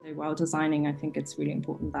So while designing, I think it's really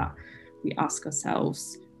important that we ask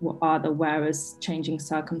ourselves, what are the wearer's changing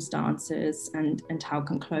circumstances and how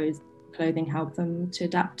can clothing help them to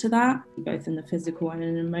adapt to that, both in the physical and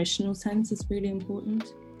an emotional sense is really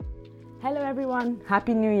important. Hello everyone,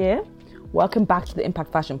 Happy New Year. Welcome back to the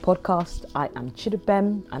Impact Fashion Podcast. I am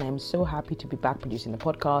Chidubem and I'm so happy to be back producing the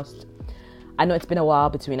podcast. I know it's been a while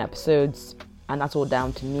between episodes and that's all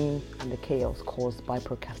down to me and the chaos caused by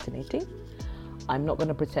procrastinating. I'm not going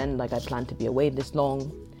to pretend like I plan to be away this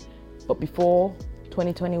long, but before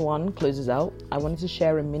 2021 closes out, I wanted to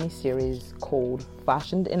share a mini-series called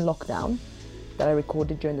Fashioned in Lockdown that I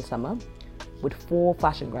recorded during the summer with 4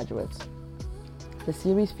 fashion graduates. The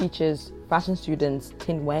series features fashion students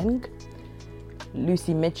Tin Weng,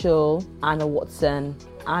 Lucy Mitchell, Anna Watson,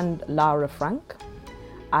 and Lara Frank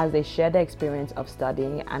as they share their experience of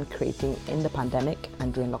studying and creating in the pandemic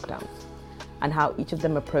and during lockdowns, and how each of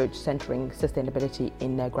them approach centering sustainability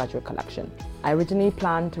in their graduate collection. I originally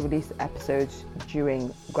planned to release episodes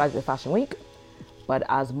during Graduate Fashion Week, but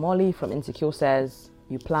as Molly from Insecure says,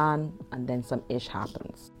 you plan and then some ish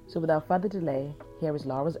happens. So without further delay, here is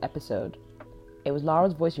Lara's episode. It was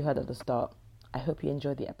Lara's voice you heard at the start. I hope you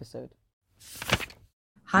enjoyed the episode.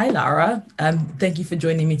 Hi, Lara. Thank you for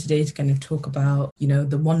joining me today to kind of talk about,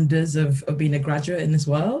 the wonders of being a graduate in this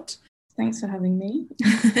world. Thanks for having me.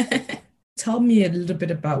 Tell me a little bit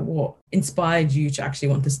about what inspired you to actually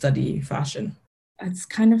want to study fashion. It's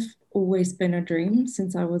kind of always been a dream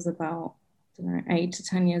since I was about 8 to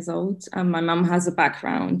 10 years old. My mum has a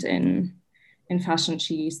background in fashion.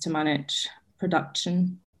 She used to manage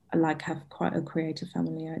production. I have quite a creative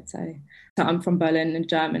family, I'd say. So I'm from Berlin in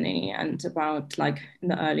Germany, and about in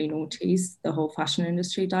the early noughties, the whole fashion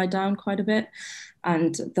industry died down quite a bit.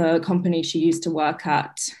 And the company she used to work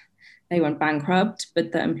at, they went bankrupt,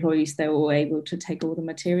 but the employees, they were able to take all the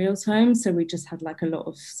materials home. So we just had a lot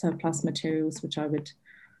of surplus materials, which I would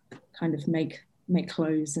kind of make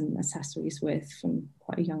clothes and accessories with from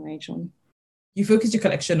quite a young age on. You focused your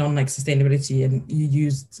collection on sustainability and you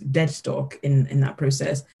used dead stock in that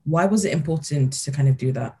process. Why was it important to kind of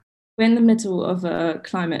do that? We're in the middle of a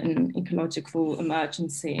climate and ecological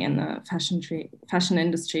emergency, and the fashion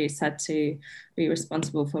industry is said to be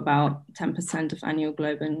responsible for about 10% of annual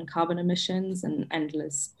global carbon emissions and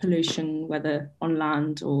endless pollution, whether on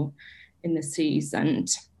land or in the seas. And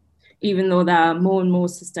even though there are more and more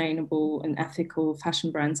sustainable and ethical fashion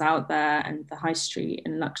brands out there, and the high street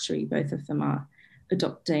and luxury, both of them are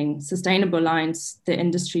adopting sustainable lines, the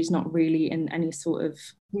industry is not really in any sort of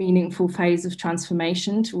meaningful phase of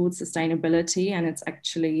transformation towards sustainability. And it's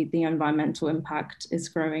actually the environmental impact is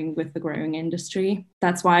growing with the growing industry.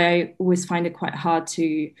 That's why I always find it quite hard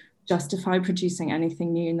to justify producing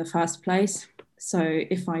anything new in the first place. So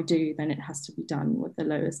if I do, then it has to be done with the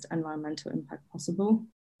lowest environmental impact possible.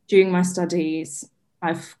 During my studies,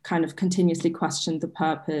 I've kind of continuously questioned the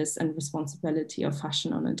purpose and responsibility of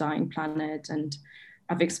fashion on a dying planet. And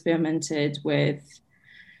I've experimented with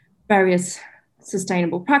various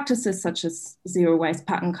sustainable practices such as zero waste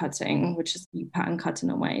pattern cutting, which is you pattern cut in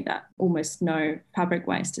a way that almost no fabric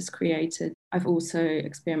waste is created. I've also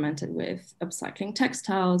experimented with upcycling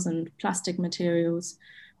textiles and plastic materials.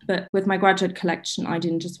 But with my graduate collection, I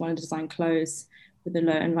didn't just want to design clothes with a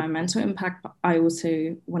low environmental impact, but I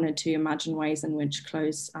also wanted to imagine ways in which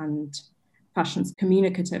clothes and fashion's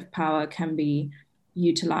communicative power can be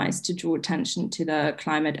utilized to draw attention to the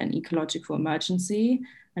climate and ecological emergency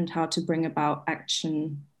and how to bring about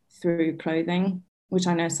action through clothing, which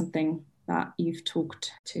I know is something that you've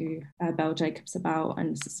talked to Belle Jacobs about,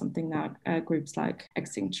 and this is something that groups like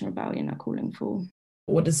Extinction Rebellion are calling for.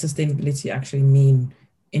 What does sustainability actually mean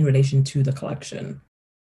in relation to the collection?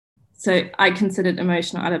 So I considered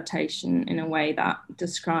emotional adaptation in a way that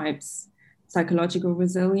describes psychological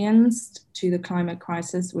resilience to the climate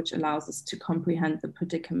crisis, which allows us to comprehend the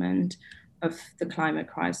predicament of the climate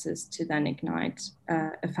crisis to then ignite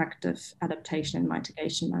effective adaptation and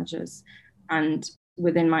mitigation measures. And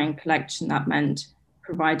within my collection, that meant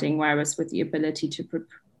providing wearers with the ability to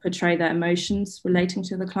portray their emotions relating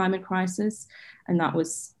to the climate crisis. And that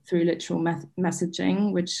was through literal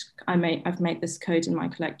messaging, which I've made this code in my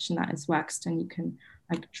collection that is waxed and you can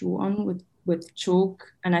draw on with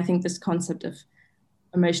chalk. And I think this concept of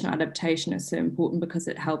emotional adaptation is so important because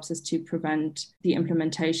it helps us to prevent the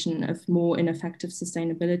implementation of more ineffective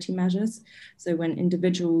sustainability measures. So when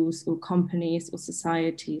individuals or companies or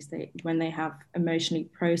societies, when they have emotionally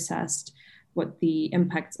processed what the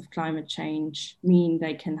impacts of climate change mean,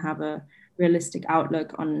 they can have a realistic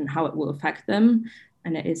outlook on how it will affect them.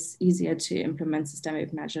 And it is easier to implement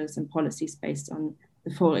systemic measures and policies based on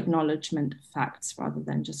the full acknowledgement of facts rather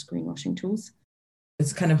than just greenwashing tools.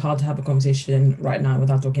 It's kind of hard to have a conversation right now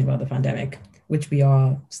without talking about the pandemic, which we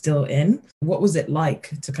are still in. What was it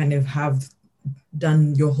like to kind of have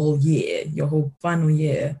done your whole year, your whole final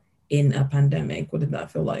year in a pandemic? What did that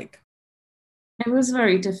feel like? It was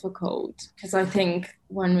very difficult because I think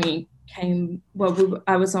when we came,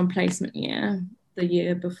 I was on placement year the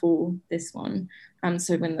year before this one.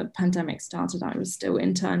 So when the pandemic started, I was still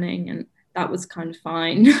interning, and that was kind of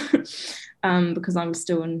fine because I was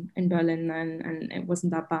still in Berlin then, and it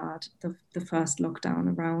wasn't that bad, the first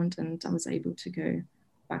lockdown around, and I was able to go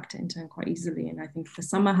back to intern quite easily. And I think the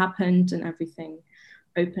summer happened and everything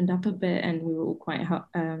opened up a bit, and we were all quite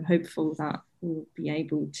hopeful that we'll be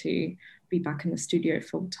able to be back in the studio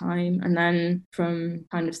full time. And then from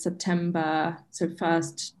kind of September, so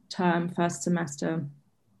first semester,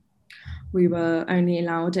 we were only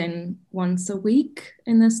allowed in once a week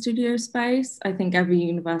in the studio space. I think every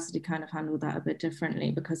university kind of handled that a bit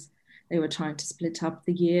differently because they were trying to split up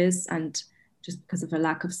the years, and just because of a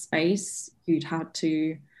lack of space, you'd had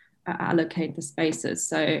to allocate the spaces.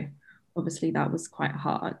 So obviously that was quite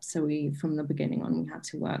hard. So from the beginning on, we had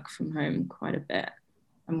to work from home quite a bit.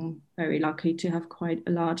 I'm very lucky to have quite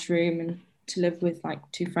a large room and to live with like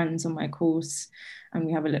 2 friends on my course, and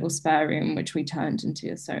we have a little spare room which we turned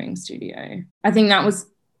into a sewing studio. I think that was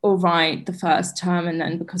all right the first term, and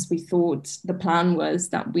then because we thought the plan was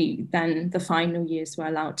that the final years were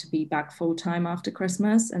allowed to be back full time after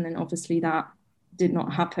Christmas, and then obviously that did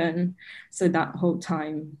not happen. So that whole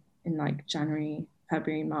time in like January,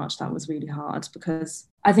 February, March, that was really hard because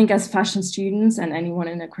I think as fashion students and anyone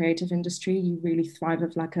in a creative industry, you really thrive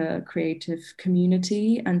with like a creative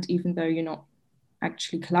community. And even though you're not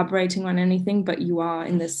actually collaborating on anything, but you are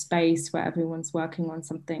in this space where everyone's working on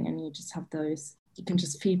something, and you just have you can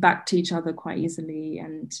just feed back to each other quite easily.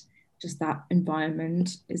 And just that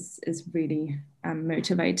environment is really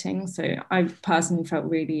motivating. So I personally felt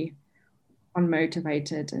really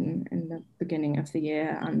unmotivated in the beginning of the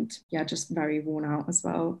year, and just very worn out as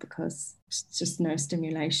well because it's just no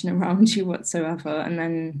stimulation around you whatsoever. And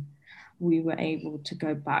then we were able to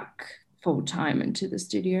go back full time into the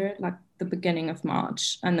studio like the beginning of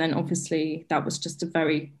March, and then obviously that was just a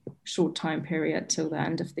very short time period till the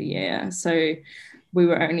end of the year, so we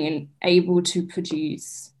were only able to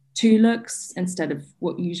produce 2 looks instead of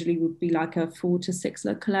what usually would be like a 4 to 6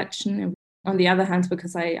 look collection. On the other hand,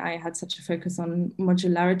 because I had such a focus on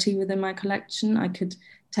modularity within my collection, I could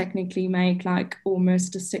technically make like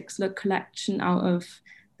almost a 6 look collection out of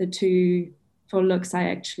the 2 full looks I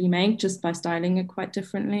actually make, just by styling it quite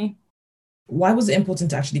differently. Why was it important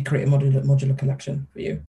to actually create a modular collection for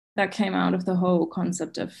you? That came out of the whole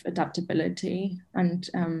concept of adaptability and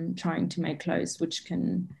trying to make clothes which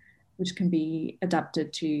can be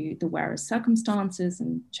adapted to the wearer's circumstances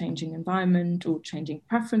and changing environment or changing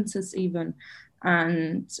preferences even.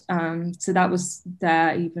 And so that was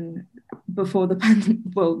there even before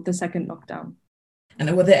the second lockdown.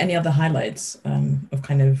 And were there any other highlights of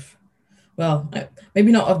kind of,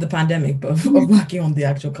 maybe not of the pandemic, but of working on the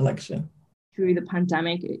actual collection? Through the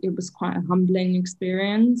pandemic, it was quite a humbling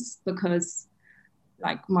experience because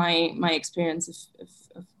like my experience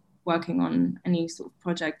of working on any sort of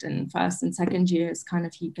project in first and second year is kind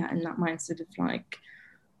of, you get in that mindset of like,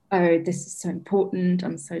 oh, this is so important,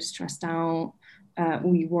 I'm so stressed out,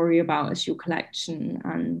 all you worry about is your collection.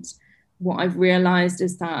 And what I've realized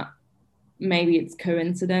is that maybe it's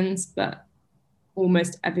coincidence, but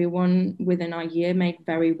almost everyone within our year make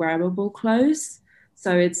very wearable clothes,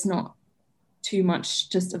 so it's not too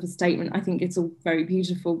much just of a statement. I think it's all very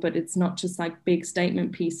beautiful, but it's not just like big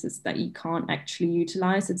statement pieces that you can't actually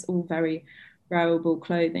utilize. It's all very wearable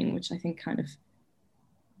clothing, which I think kind of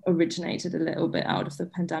originated a little bit out of the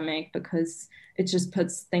pandemic because it just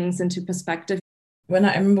puts things into perspective. I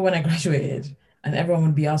remember when I graduated and everyone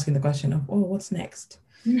would be asking the question of, oh, what's next?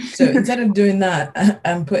 So instead of doing that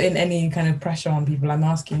and putting any kind of pressure on people, I'm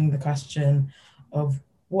asking the question of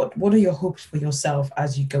what are your hopes for yourself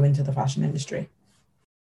as you go into the fashion industry?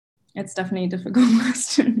 It's definitely a difficult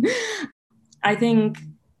question. I think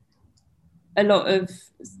a lot of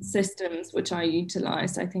systems which I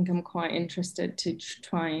utilize, I think I'm quite interested to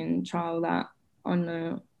try and trial that on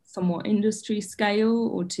a somewhat industry scale,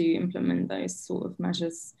 or to implement those sort of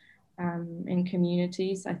measures in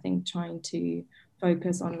communities. I think trying to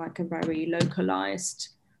focus on like a very localized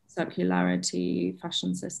circularity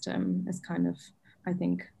fashion system is kind of, I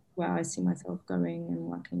think, where I see myself going and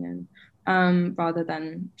working in, rather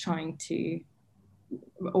than trying to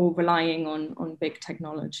or relying on big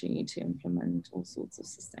technology to implement all sorts of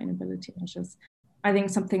sustainability measures. I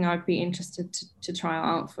think something I'd be interested to try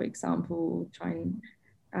out, for example, try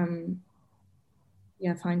and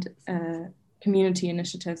find community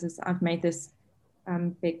initiatives is I've made this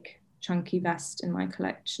big chunky vest in my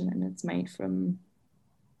collection, and it's made from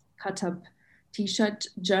cut up t-shirt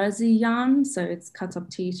jersey yarn. So it's cut up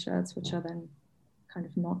t-shirts which are then kind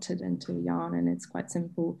of knotted into yarn, and it's quite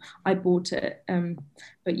simple. I bought it,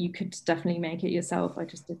 but you could definitely make it yourself. I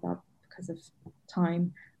just did that because of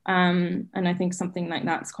time. And I think something like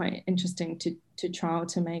that's quite interesting to try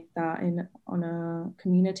to make that on a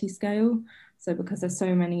community scale. So because there's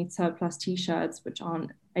so many surplus t-shirts which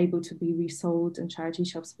aren't able to be resold in charity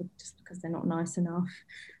shops just because they're not nice enough.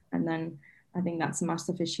 And then I think that's a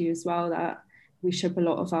massive issue as well, that we ship a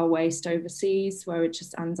lot of our waste overseas where it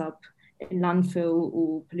just ends up in landfill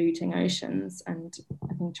or polluting oceans. And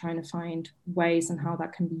I think trying to find ways and how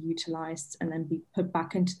that can be utilized and then be put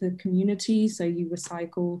back into the community, so you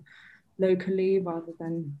recycle locally rather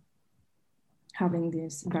than having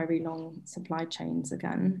these very long supply chains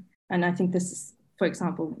again. And I think this is, for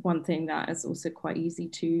example, one thing that is also quite easy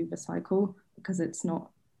to recycle because it's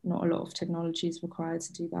not a lot of technology is required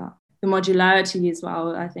to do that. The modularity as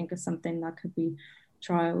well, I think, is something that could be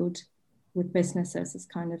trialed with businesses, is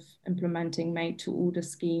kind of implementing made to order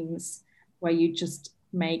schemes where you just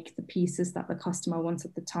make the pieces that the customer wants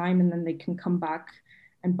at the time, and then they can come back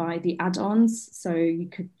and buy the add-ons. So you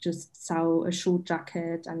could just sell a short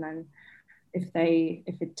jacket, and then if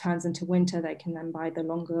it turns into winter, they can then buy the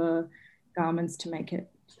longer garments to make it,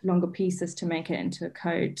 longer pieces to make it into a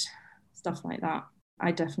coat, stuff like that.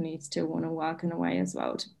 I definitely still want to work in a way as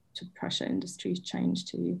well to pressure industries change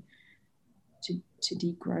to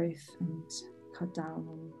degrowth and cut down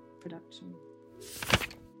on production.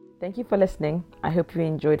 Thank you for listening. I hope you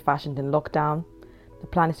enjoyed Fashion in Lockdown. The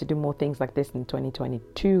plan is to do more things like this in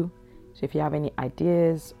 2022. So if you have any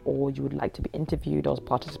ideas or you would like to be interviewed or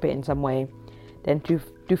participate in some way, then do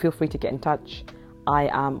feel free to get in touch. I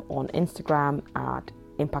am on Instagram at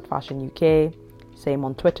Impact Fashion UK, same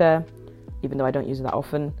on Twitter, even though I don't use it that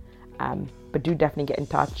often. But do definitely get in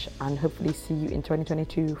touch, and hopefully see you in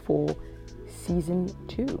 2022 for season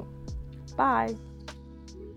 2. Bye.